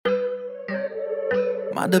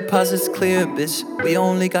My deposit's clear, bitch. We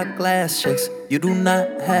only got glass checks. You do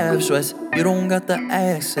not have stress. You don't got the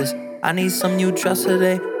access. I need some new drops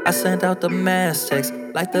today. I sent out the Matchsticks.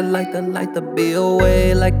 Like the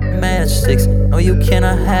BOA, like Matchsticks. No, you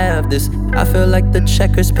cannot have this. I feel like the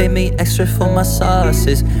checkers pay me extra for my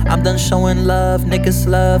sauces. I'm done showing love, niggas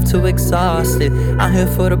love to exhaust it. I'm here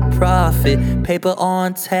for the profit. Paper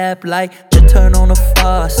on tap, like just turn on the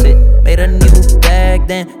faucet. Made a new bag,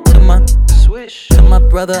 then to my swish. To my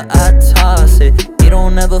brother, I toss it. He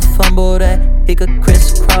don't ever fumble that, he could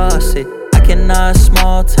crisscross it. I cannot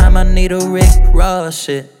small time, I need a Rick Ross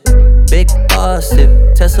shit. Big boss tip,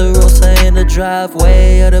 Testarossa in the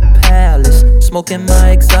driveway of the palace. Smoking my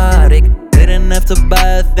exotic, didn't have to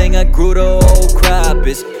buy a thing, I grew the whole crop.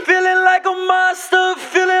 It's feeling like a monster,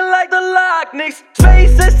 feeling like the Loch Ness.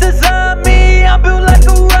 SpaceX designed me, I'm built like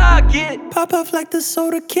a rocket. Pop off like the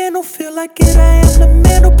soda can, don't feel like it, I am the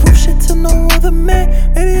man. Don't prove shit to no other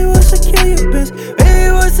man. Maybe it was to kill your bitch, maybe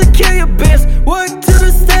it was to kill your bitch. Work to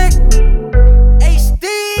the stack,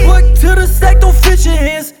 work to the stack, don't fit your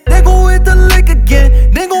hands. They gon' hit the lick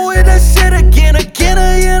again, they gon' hit that shit again.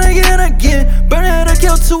 Burn out a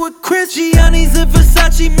girl to a crisp. Gianni's and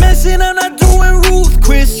Versace messing, I'm not doing Ruth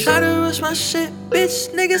Chris. Try to rush my shit, bitch,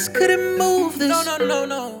 niggas couldn't move this.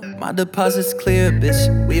 No. My deposit's clear,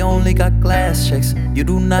 bitch. We only got glass checks. You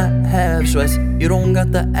do not have stress, you don't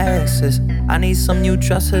got the access. I need some new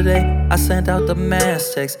drops today. I sent out the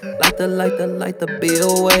Matchsticks. Like the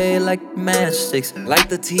BOA, like Matchsticks. Light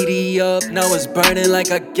the TD up, now it's burning like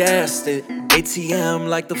I gassed it. ATM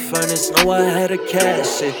like the furnace, know I had to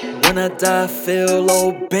cash it. When I die, I feel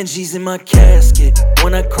old Benjis in my casket.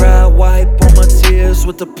 When I cry, wipe all my tears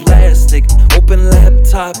with the plastic. Open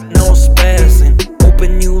laptop, now I'm spazzing.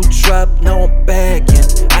 Open new drop, now I'm bagging.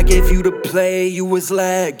 I gave you the play, you was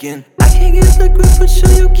lagging. I can't get the grip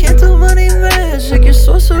with you can't do money magic. Your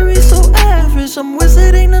sorcery so average. I'm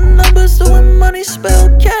wizarding the numbers, doing money spell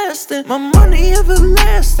casting. My money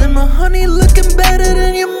everlasting, my honey looking better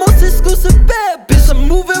than your most exclusive bad bitch. I'm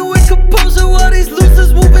moving with composure while these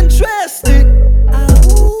losers moving drastic.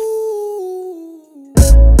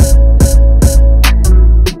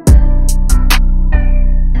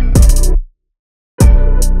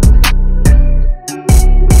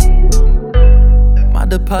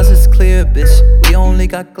 Deposit's clear, bitch. We only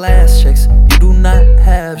got glass checks. You do not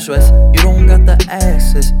have stress, you don't got the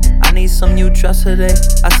access. I need some new drops today.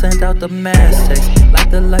 I sent out the Matchsticks.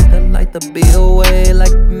 Like the BOA,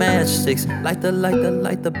 like Matchsticks. Like the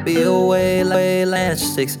BOA, like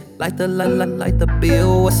Matchsticks. Like the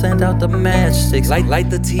BOA, sent out the Matchsticks. Light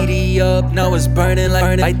the TD up, now it's burning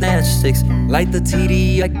like Matchsticks. Light the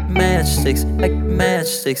TD like Matchsticks, like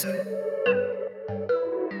Matchsticks.